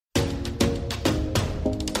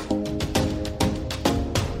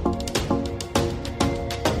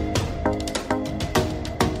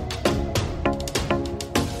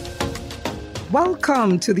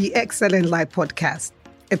Welcome to the Excellent Life Podcast,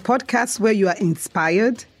 a podcast where you are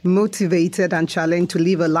inspired, motivated, and challenged to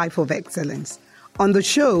live a life of excellence. On the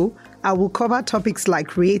show, I will cover topics like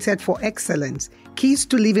created for excellence, keys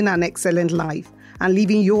to living an excellent life, and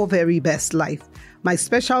living your very best life. My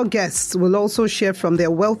special guests will also share from their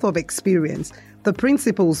wealth of experience the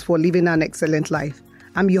principles for living an excellent life.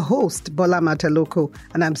 I'm your host, Bola Mateloko,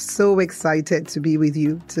 and I'm so excited to be with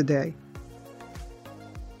you today.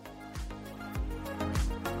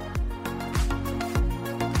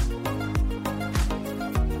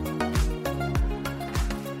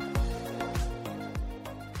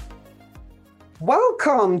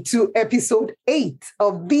 Welcome to episode 8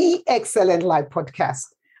 of the Excellent Life Podcast.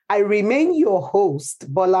 I remain your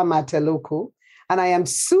host, Bola Mateloko, and I am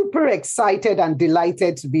super excited and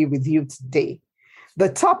delighted to be with you today. The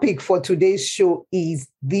topic for today's show is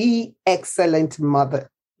the excellent mother.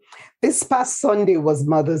 This past Sunday was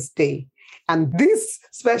Mother's Day, and this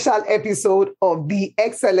special episode of the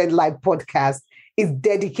Excellent Life Podcast is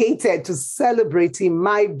dedicated to celebrating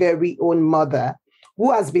my very own mother, who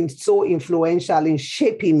has been so influential in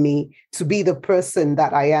shaping me to be the person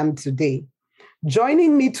that I am today.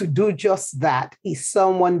 Joining me to do just that is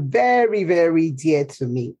someone very, very dear to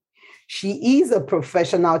me. She is a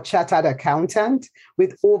professional chartered accountant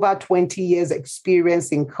with over 20 years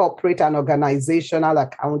experience in corporate and organizational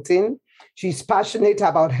accounting. She's passionate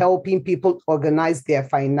about helping people organize their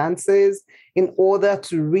finances in order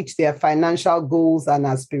to reach their financial goals and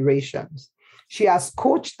aspirations. She has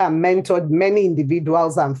coached and mentored many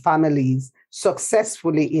individuals and families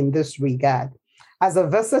successfully in this regard. As a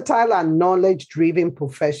versatile and knowledge-driven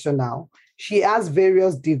professional, she has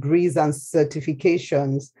various degrees and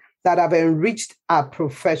certifications that have enriched her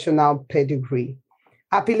professional pedigree.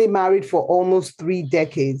 Happily married for almost 3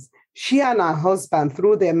 decades, she and her husband,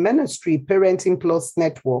 through their ministry, Parenting Plus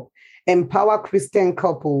Network, empower Christian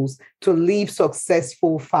couples to live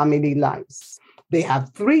successful family lives. They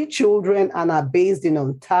have 3 children and are based in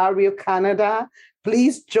Ontario, Canada.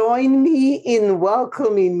 Please join me in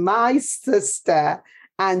welcoming my sister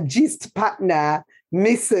and gist partner,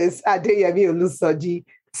 Mrs. Adeyemi Olusoji,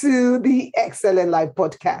 to the Excellent Life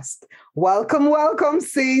Podcast. Welcome, welcome,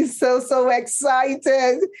 sis. So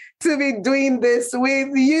excited to be doing this with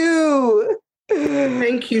you.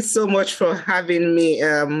 Thank you so much for having me,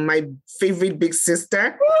 my favorite big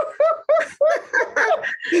sister.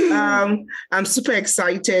 I'm super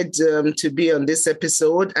excited to be on this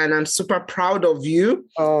episode, and I'm super proud of you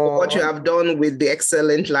for what you have done with the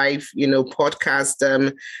Excellent Life,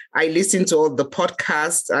 podcast. I listen to all the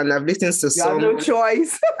podcasts, and I've listened to some. You have no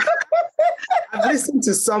choice. I've listened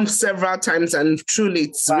to some several times, and truly,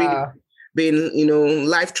 it's really been,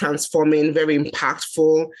 life transforming, very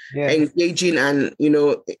impactful, engaging, and,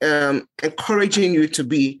 encouraging you to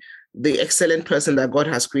be the excellent person that God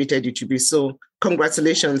has created you to be. So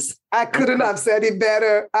congratulations. I couldn't have said it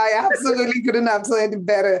better. I absolutely couldn't have said it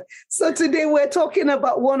better. So today we're talking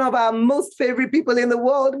about one of our most favorite people in the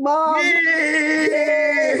world, Mom.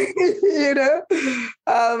 Yay!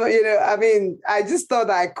 I just thought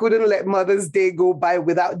I couldn't let Mother's Day go by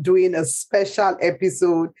without doing a special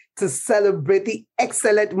episode to celebrate the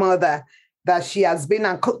excellent mother that she has been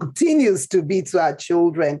and continues to be to our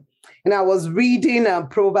children. And I was reading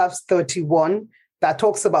Proverbs 31 that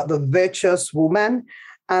talks about the virtuous woman.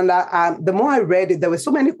 And the more I read it, there were so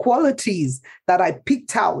many qualities that I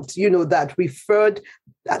picked out, that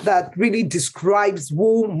really describes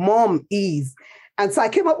who Mom is. And so I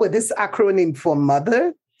came up with this acronym for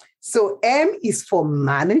mother. So M is for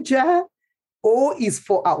manager, O is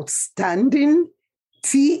for outstanding,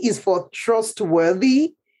 T is for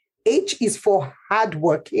trustworthy, H is for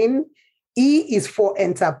hardworking, E is for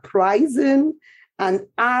enterprising, and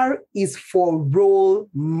R is for role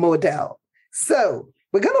model. So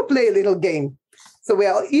we're going to play a little game. So we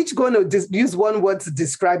are each going to use one word to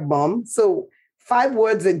describe Mom. So 5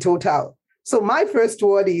 words in total. So my first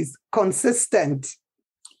word is consistent.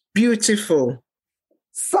 Beautiful.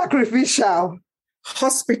 Sacrificial.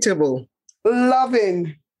 Hospitable.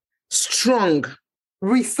 Loving. Strong.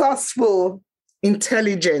 Resourceful.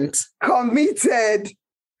 Intelligent. Committed.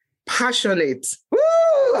 Passionate. Woo!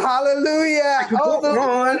 Hallelujah. All those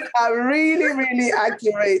words are really, really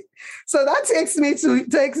accurate. So that takes me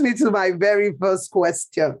to my very first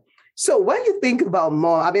question. So when you think about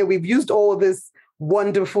Mom, we've used all these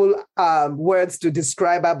wonderful words to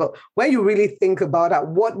describe her, but when you really think about it,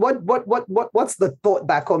 what's the thought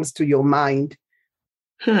that comes to your mind?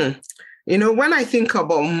 When I think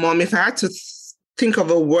about Mom, if I had to think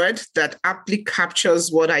of a word that aptly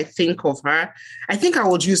captures what I think of her, I think I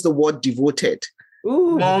would use the word devoted.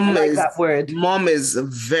 Ooh, I like that word. Mom is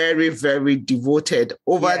very, very devoted.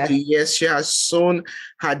 Over the years, she has shown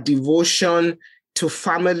her devotion to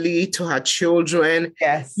family, to her children.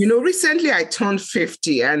 Yes. Recently I turned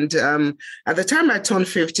 50, and at the time I turned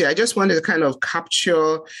 50, I just wanted to kind of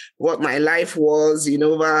capture what my life was,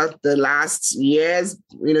 over the last years,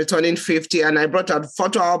 turning 50. And I brought out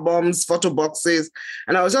photo albums, photo boxes,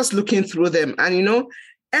 and I was just looking through them. And,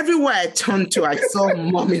 everywhere I turned to, I saw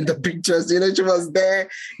Mom in the pictures. She was there,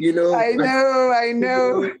 I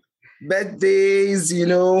know. Birthdays,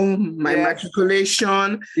 my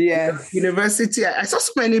matriculation, university. I saw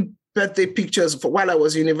so many birthday pictures while I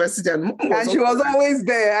was in university, and she was always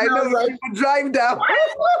there. I know, like, you drive down.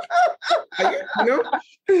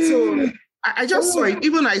 So I just saw it.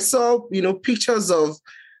 Even I saw, pictures of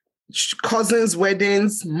cousins'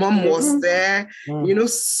 weddings. Mom was there,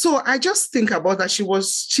 so I just think about that. She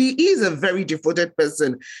is a very devoted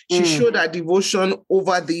person. She showed her devotion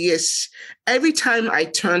over the years. Every time I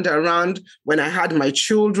turned around when I had my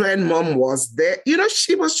children, Mom was there.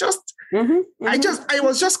 She was just, I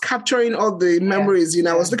was just capturing all the memories.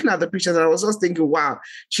 I was looking at the pictures and I was just thinking, wow,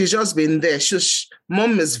 she's just been there.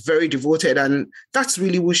 Mom is very devoted, and that's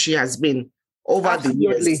really who she has been over the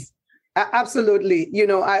years. Absolutely.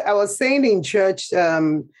 I was saying in church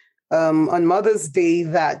on Mother's Day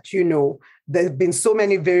that, there have been so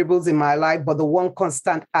many variables in my life, but the one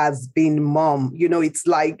constant has been Mom. It's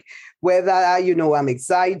like whether, I'm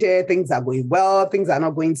excited, things are going well, things are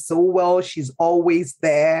not going so well, she's always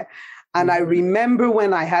there. And I remember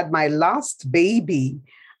when I had my last baby,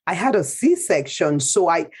 I had a C-section, so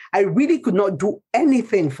I really could not do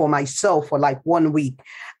anything for myself for like 1 week.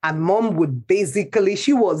 And Mom would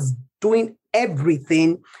she was doing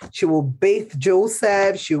everything. She would bathe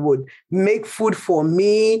Joseph. She would make food for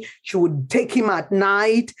me. She would take him at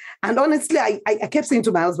night. And honestly, I kept saying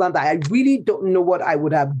to my husband that I really don't know what I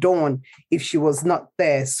would have done if she was not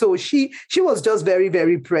there. So she was just very,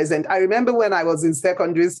 very present. I remember when I was in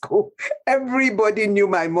secondary school, everybody knew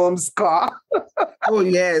my mom's car. Oh,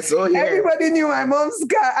 yes. Everybody knew my mom's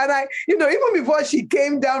car. And even before she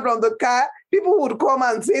came down from the car, people would come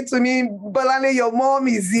and say to me, Bolane, your mom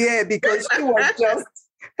is here, because she was just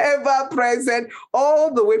ever present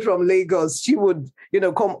all the way from Lagos. She would,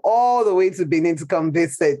 come all the way to Benin to come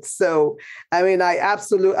visit. So, I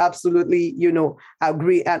absolutely,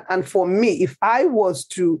 agree. And for me, if I was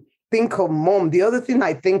to think of Mom, the other thing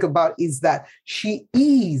I think about is that she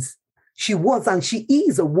was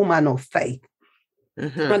a woman of faith.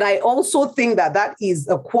 And I also think that is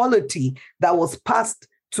a quality that was passed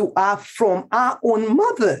to her from our own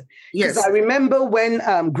mother. Yes. Because I remember when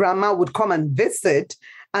grandma would come and visit,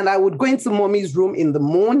 and I would go into Mommy's room in the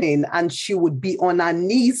morning, and she would be on her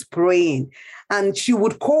knees praying, and she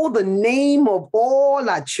would call the name of all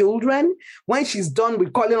her children. When she's done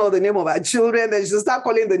with calling all the name of her children, then she'll start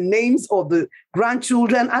calling the names of the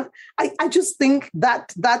grandchildren. And I just think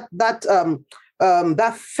that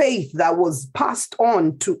faith that was passed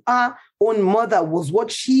on to our own mother was what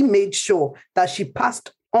she made sure that she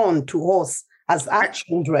passed on to us as our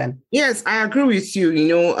children. Yes, I agree with you.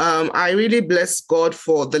 I really bless God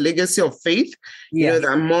for the legacy of faith,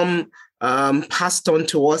 that Mom passed on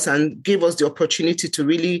to us and gave us the opportunity to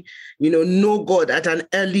really, know God at an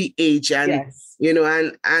early age. And,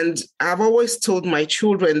 and I've always told my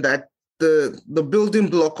children that the building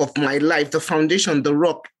block of my life, the foundation, the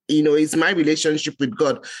rock, is my relationship with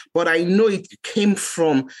God. But I know it came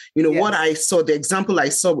from, what I saw, the example I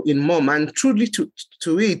saw in Mom, and truly to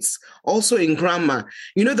it, also in Grandma.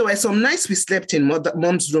 There were some nights we slept in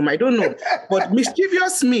Mom's room. I don't know, but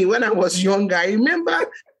mischievous me when I was younger. I remember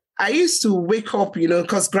I used to wake up,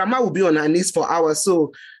 because Grandma would be on her knees for hours.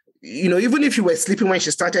 So, even if you were sleeping when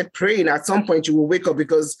she started praying, at some point you will wake up,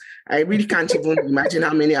 because I really can't even imagine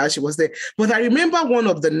how many hours she was there. But I remember one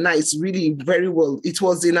of the nights really very well. It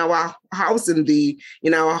was in our house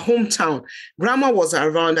in our hometown. Grandma was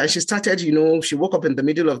around, and she started, she woke up in the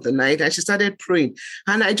middle of the night and she started praying.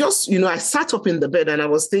 And I just, I sat up in the bed and I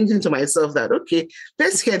was thinking to myself that, okay,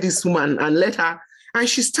 let's hear this woman and let her. And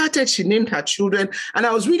she named her children. And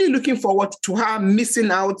I was really looking forward to her missing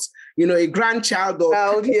out, a grandchild.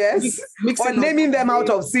 Or naming them out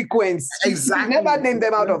of sequence. Exactly. She never named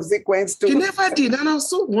them out of sequence too. She never did. And I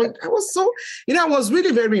was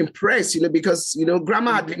really very impressed, because,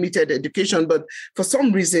 Grandma had limited education, but for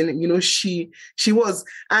some reason, she was.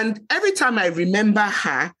 And every time I remember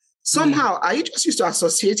her, somehow I just used to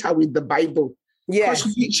associate her with the Bible.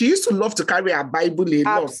 Yes, she used to love to carry her Bible a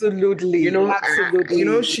lot. Absolutely, absolutely.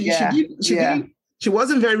 she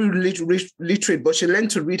wasn't very literate, but she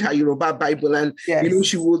learned to read her Yoruba Bible. And,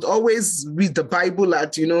 she would always read the Bible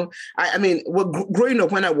at, growing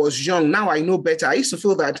up when I was young, now I know better. I used to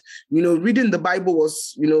feel that, reading the Bible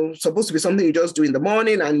was, supposed to be something you just do in the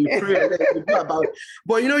morning and you pray and then you do about.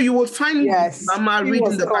 But, you would find Mama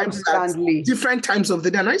reading the Bible at different times of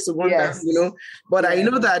the day. And I used to wonder, but I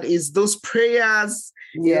know that it's those prayers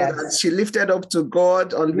that she lifted up to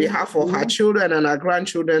God on behalf of her children and her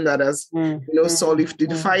grandchildren that has,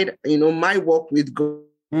 solidified, my work with God.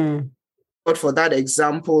 For that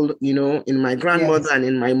example, in my grandmother and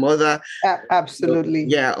in my mother.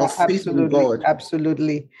 Absolutely. Of faith in God.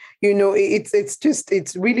 Absolutely.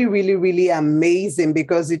 It's really, really, really amazing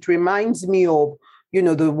because it reminds me of,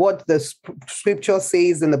 what the scripture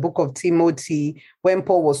says in the book of Timothy, when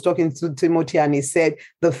Paul was talking to Timothy and he said,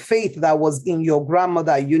 the faith that was in your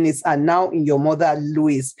grandmother Eunice and now in your mother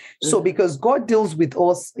Louise. So because God deals with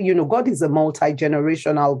us, God is a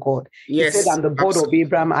multi-generational God. He said, I'm the God of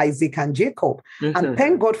Abraham, Isaac, and Jacob. And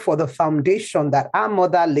thank God for the foundation that our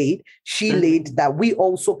mother laid, she laid, that we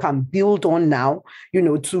also can build on now,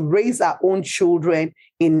 to raise our own children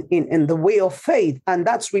in the way of faith. And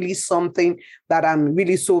that's really something that I'm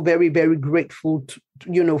really so very, very grateful to,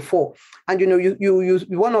 for. And, you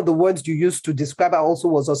one of the words you used to describe her also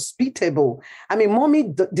was hospitable. I mean,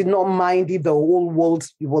 mommy did not mind if the whole world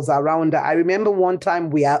was around her. I remember one time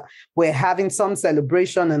we're having some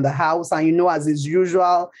celebration in the house, and, as is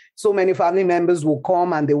usual, so many family members will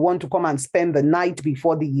come and they want to come and spend the night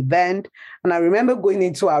before the event. And I remember going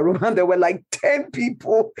into our room and there were like 10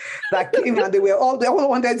 people that came and they all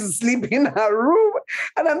wanted to sleep in her room.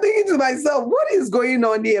 And I'm thinking to myself, what is going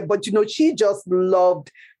on here? But, she just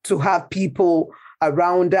loved to have people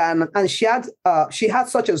around her. And she had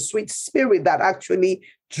such a sweet spirit that actually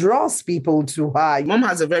draws people to her. Mom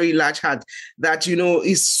has a very large heart that,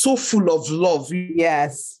 is so full of love.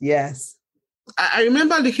 Yes. I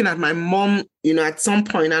remember looking at my mom, at some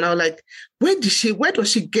point, and I was like, where does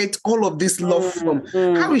she get all of this love from?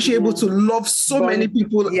 How is she able to love so many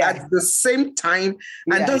people at the same time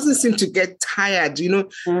and doesn't seem to get tired?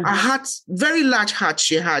 Her heart, very large heart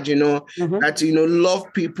she had, that,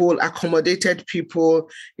 loved people, accommodated people,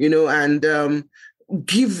 and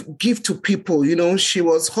give to people. She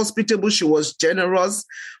was hospitable, she was generous.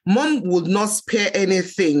 Mom would not spare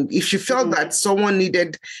anything. If she felt that someone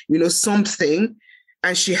needed, something,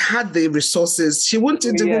 and she had the resources, she wouldn't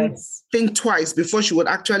even think twice before she would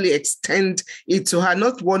actually extend it to her,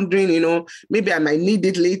 not wondering, maybe I might need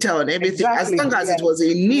it later on everything. Exactly. As long as it was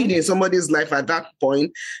a need in somebody's life at that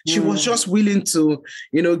point, she was just willing to,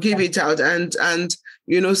 give it out. And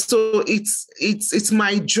so it's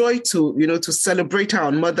my joy to, to celebrate her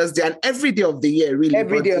on Mother's Day and every day of the year, really.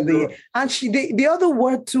 Every day of the year. And the other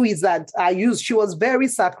word too is that she was very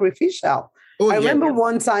sacrificial. I remember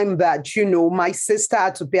one time that, my sister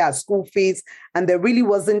had to pay her school fees and there really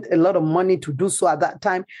wasn't a lot of money to do so at that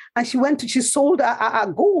time. And she sold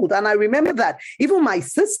her gold. And I remember that even my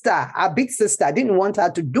sister, our big sister, didn't want her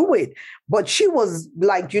to do it. But she was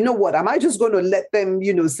like, what, am I just going to let them,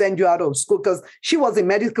 send you out of school? Because she was in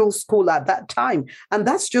medical school at that time. And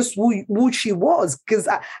that's just who she was. Because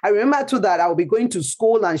I remember too that I'll be going to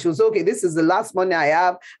school and she was, okay, this is the last money I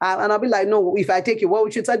have. And I'll be like, no, if I take it, what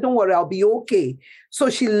would she say? Don't worry, I'll be okay. So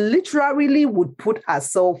she literally would put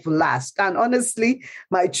herself last. And honestly,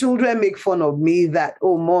 my children make fun of me that,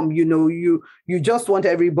 oh, Mom, you just want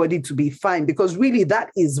everybody to be fine. Because really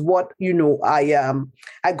that is what,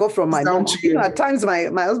 I got from my mom. At times my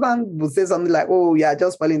husband would say something like, oh, yeah,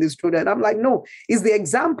 just following this children. I'm like, no, it's the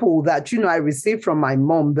example that, I received from my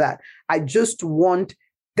mom that I just want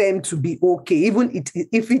them to be okay, even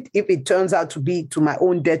if it turns out to be to my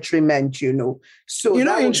own detriment, So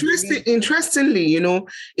interestingly,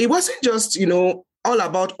 it wasn't just, all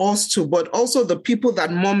about us too, but also the people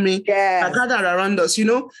that mommy gathered around us,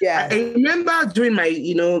 I remember during my,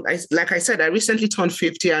 like I said, I recently turned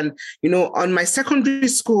 50 and, on my secondary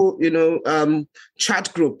school,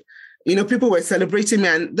 chat group, people were celebrating me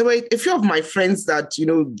and there were a few of my friends that,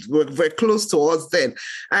 were close to us then.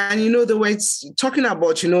 And, they were talking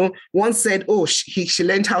about, one said, oh, she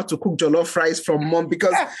learned how to cook jollof rice from mom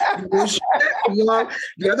because,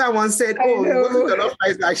 the other one said, oh, it wasn't jollof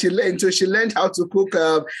rice that she learned. So she learned how to cook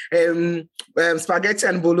spaghetti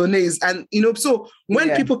and bolognese. And, so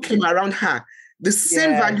when people came around her, the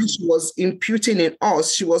same value she was imputing in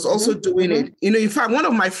us, she was also doing it. In fact, one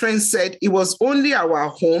of my friends said it was only our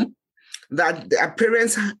home that their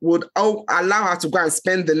parents would allow her to go and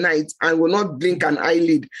spend the night and will not blink an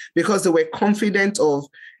eyelid because they were confident of,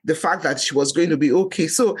 the fact that she was going to be okay.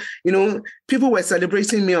 So, people were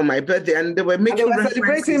celebrating me on my birthday, and they were making references.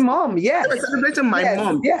 Celebrating mom, yes. They were celebrating my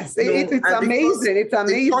mom. Yes, it's amazing. It's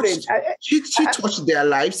amazing. She touched their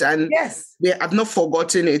lives, and they have not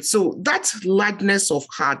forgotten it. So that lightness of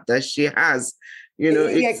heart that she has,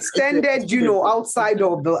 it extended, outside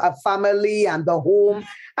of the family and the home.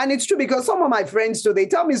 And it's true, because some of my friends too, they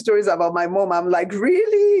tell me stories about my mom. I'm like,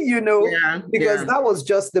 really? Because that was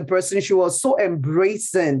just the person. She was so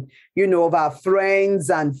embracing, of our friends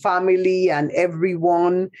and family and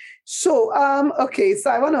everyone. So, okay. So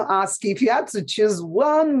I want to ask you, if you had to choose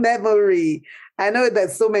one memory, I know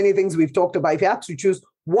there's so many things we've talked about. If you had to choose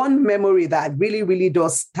one memory that really, really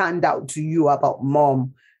does stand out to you about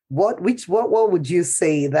mom, what would you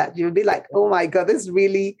say that you'd be like, oh my God, this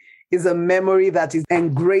really is a memory that is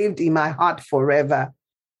engraved in my heart forever?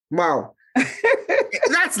 Wow.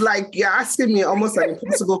 That's like you're asking me almost an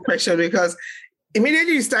impossible question, because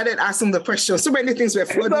immediately you started asking the question, so many things were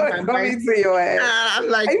flooding my mind. To your head. I'm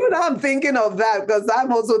like, even I'm thinking of that, because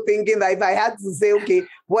I'm also thinking that if I had to say, okay,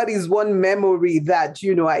 what is one memory that,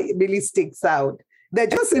 really sticks out? There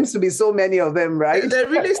just seems to be so many of them, right? There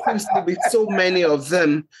really seems to be so many of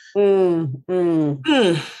them.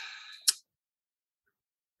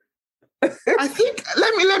 I think,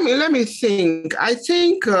 let me think. I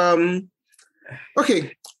think,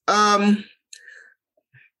 okay. Our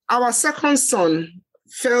second son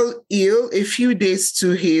fell ill a few days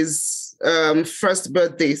to his first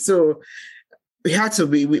birthday. So we had to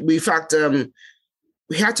be, in fact,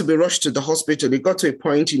 we had to be rushed to the hospital. It got to a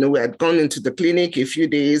point, we had gone into the clinic a few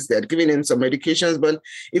days. They had given him some medications, but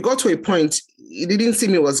it got to a point, it didn't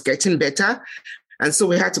seem it was getting better. And so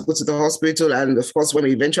we had to go to the hospital. And of course, when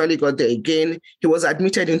we eventually got there again, he was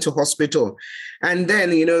admitted into hospital. And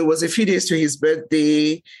then, it was a few days to his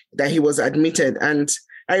birthday that he was admitted. And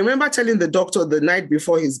I remember telling the doctor the night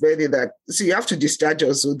before his birthday that, see, you have to discharge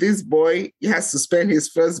us. So this boy, he has to spend his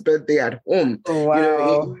first birthday at home. Oh,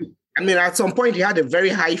 wow. At some point, he had a very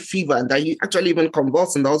high fever that he actually even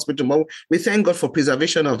convulsed in the hospital. But we thank God for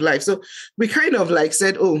preservation of life. So we kind of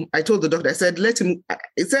said, I told the doctor, I said, let him,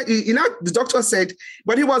 it said, the doctor said,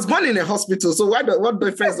 but he was born in a hospital. So what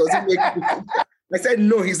difference does it make? I said,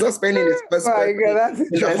 no, he's not spending his first birthday in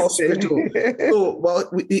the hospital.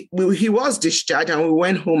 So, he was discharged, and we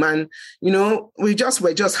went home, and, we were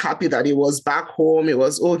just happy that he was back home. It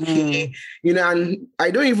was okay, and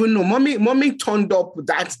I don't even know. Mommy turned up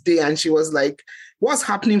that day, and she was like, what's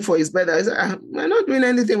happening for his birthday? I said, we're not doing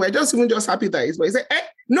anything. We're just happy that he's birthday. He said,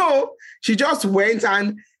 no, she just went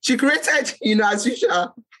and she created, as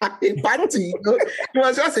usual, a party. It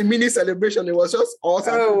was just a mini celebration. It was just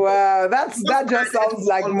awesome. Oh wow, that just sounds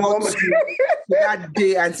like mom that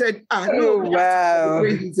day, and said, no, wow,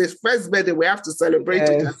 it's his first birthday. We have to celebrate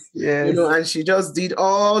it. Yes. And she just did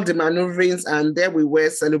all the maneuverings, and there we were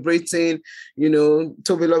celebrating,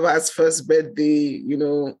 Toby Lover's first birthday,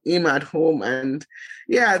 him at home. And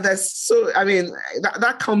yeah,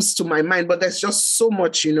 that comes to my mind, but there's just so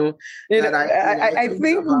much, that I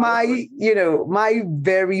think my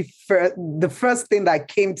very the first thing that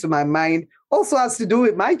came to my mind also has to do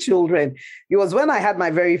with my children. It was when I had my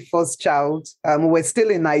very first child. We were still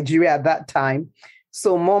in Nigeria at that time.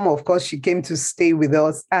 So mom, of course, she came to stay with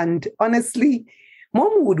us. And honestly,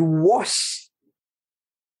 mom would wash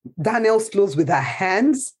Daniel's clothes with her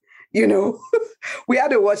hands. We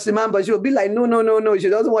had a washerman, but she would be like, no. She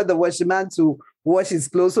doesn't want the washerman to wash his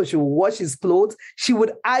clothes. So she would wash his clothes. She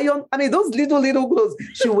would iron, those little clothes,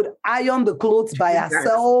 she would iron the clothes by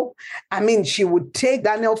herself. She would take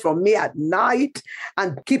Daniel from me at night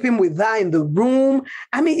and keep him with her in the room.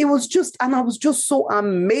 It was just, and I was just so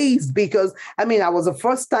amazed because, I was a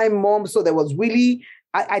first-time mom. So there was really,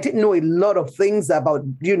 I didn't know a lot of things about,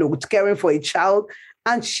 caring for a child.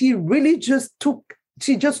 And she really just took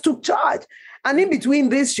charge. And in between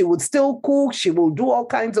this, she would still cook. She will do all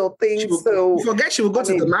kinds of things. You forget she will go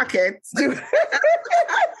to the market.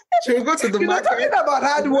 She will go to the market. Talking about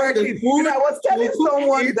hardworking. I was telling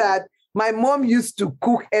someone that my mom used to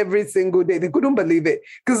cook every single day. They couldn't believe it.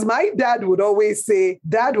 Because my dad would always say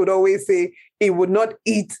he would not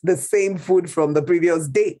eat the same food from the previous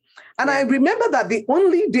day. And I remember that the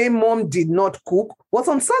only day mom did not cook was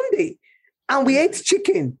on Sunday. And we ate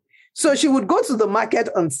chicken. So she would go to the market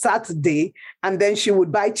on Saturday, and then she would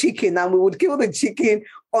buy chicken, and we would kill the chicken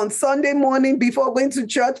on Sunday morning before going to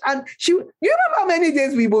church. And you know how many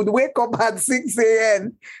days we would wake up at 6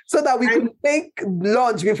 a.m. so that we could make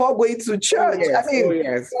lunch before going to church.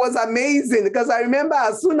 It was amazing because I remember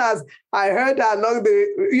as soon as I heard her along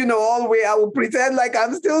the, all the way, I would pretend like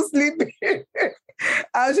I'm still sleeping.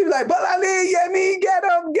 And she'd be like, Bolani, Yemi, get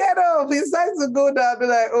up. It's time to go down. I'd be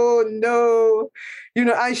like, oh no.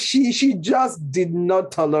 And she just did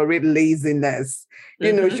not tolerate laziness.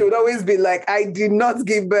 She would always be like, I did not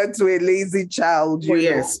give birth to a lazy child. Oh,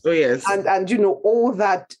 yes. And all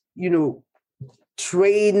that,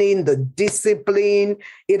 training, the discipline,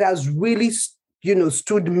 it has really,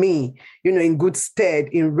 stood me, in good stead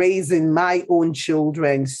in raising my own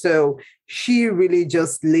children. So she really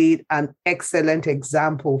just laid an excellent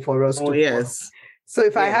example for us. Oh, yes. So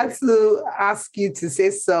if I had to ask you to say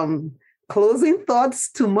some closing thoughts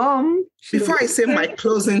to Mom. Before I say my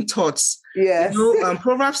closing thoughts, yes.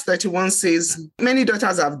 Proverbs 31 says, many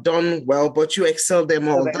daughters have done well, but you excel them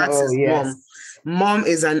all. That's his mom. Mom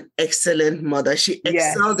is an excellent mother. She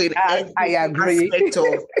excelled in every aspect of,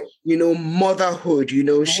 motherhood.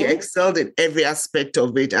 She excelled in every aspect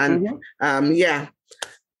of it. And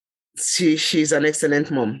she's an excellent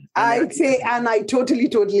mom. I totally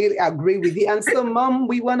agree with you. And so, Mom,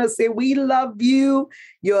 we want to say we love you.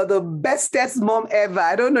 You're the bestest mom ever.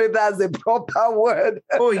 I don't know if that's a proper word.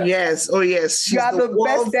 Oh, yes. She's you are the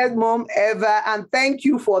bestest mom ever. And thank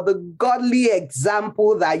you for the godly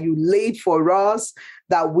example that you laid for us,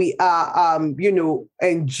 that we are,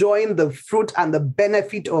 enjoying the fruit and the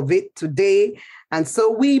benefit of it today. And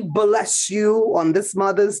so we bless you on this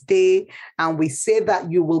Mother's Day, and we say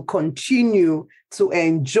that you will continue to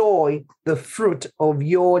enjoy the fruit of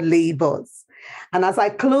your labors. And as I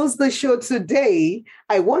close the show today,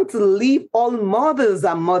 I want to leave all mothers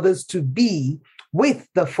and mothers-to-be with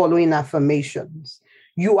the following affirmations.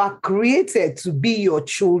 You are created to be your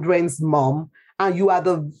children's mom, and you are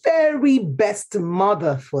the very best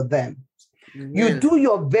mother for them. Amen. You do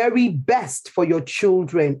your very best for your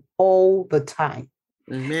children all the time.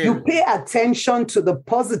 Amen. You pay attention to the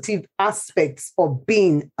positive aspects of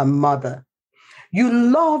being a mother. You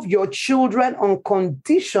love your children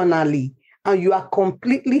unconditionally, and you are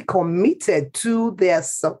completely committed to their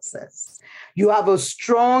success. You have a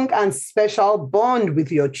strong and special bond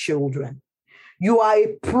with your children. You are a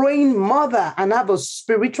praying mother and have a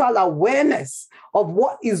spiritual awareness of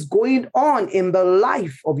what is going on in the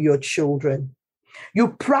life of your children. You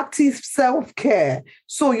practice self-care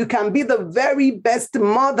so you can be the very best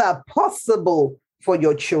mother possible for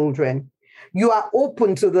your children. You are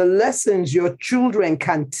open to the lessons your children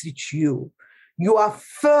can teach you. You are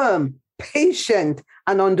firm, patient,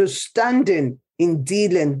 and understanding in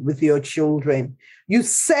dealing with your children. You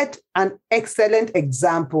set an excellent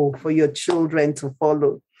example for your children to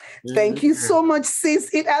follow. Thank you so much, sis.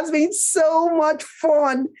 It has been so much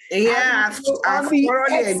fun. Yeah, on the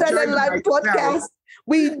Excellent Life podcast.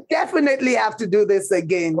 We definitely have to do this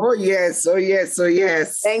again. Oh, yes.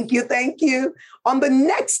 Thank you. On the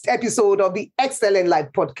next episode of the Excellent Life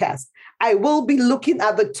podcast, I will be looking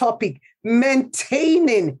at the topic,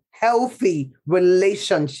 maintaining healthy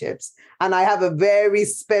relationships. And I have a very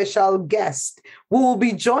special guest who will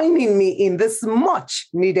be joining me in this much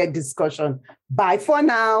needed discussion. Bye for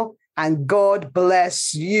now, and God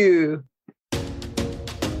bless you.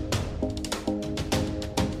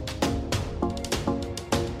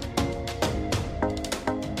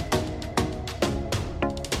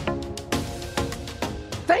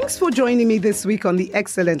 Thanks for joining me this week on the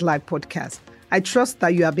Excellent Life podcast. I trust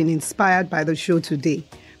that you have been inspired by the show today.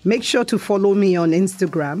 Make sure to follow me on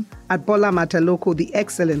Instagram at Bola Mateloko, the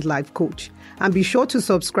Excellent Life Coach. And be sure to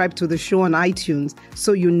subscribe to the show on iTunes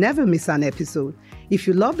so you never miss an episode. If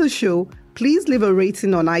you love the show, please leave a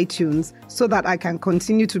rating on iTunes so that I can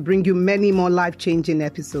continue to bring you many more life-changing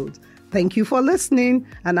episodes. Thank you for listening,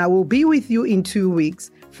 and I will be with you in 2 weeks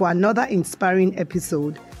for another inspiring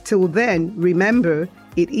episode. Till then, remember,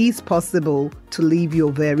 it is possible to live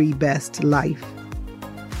your very best life.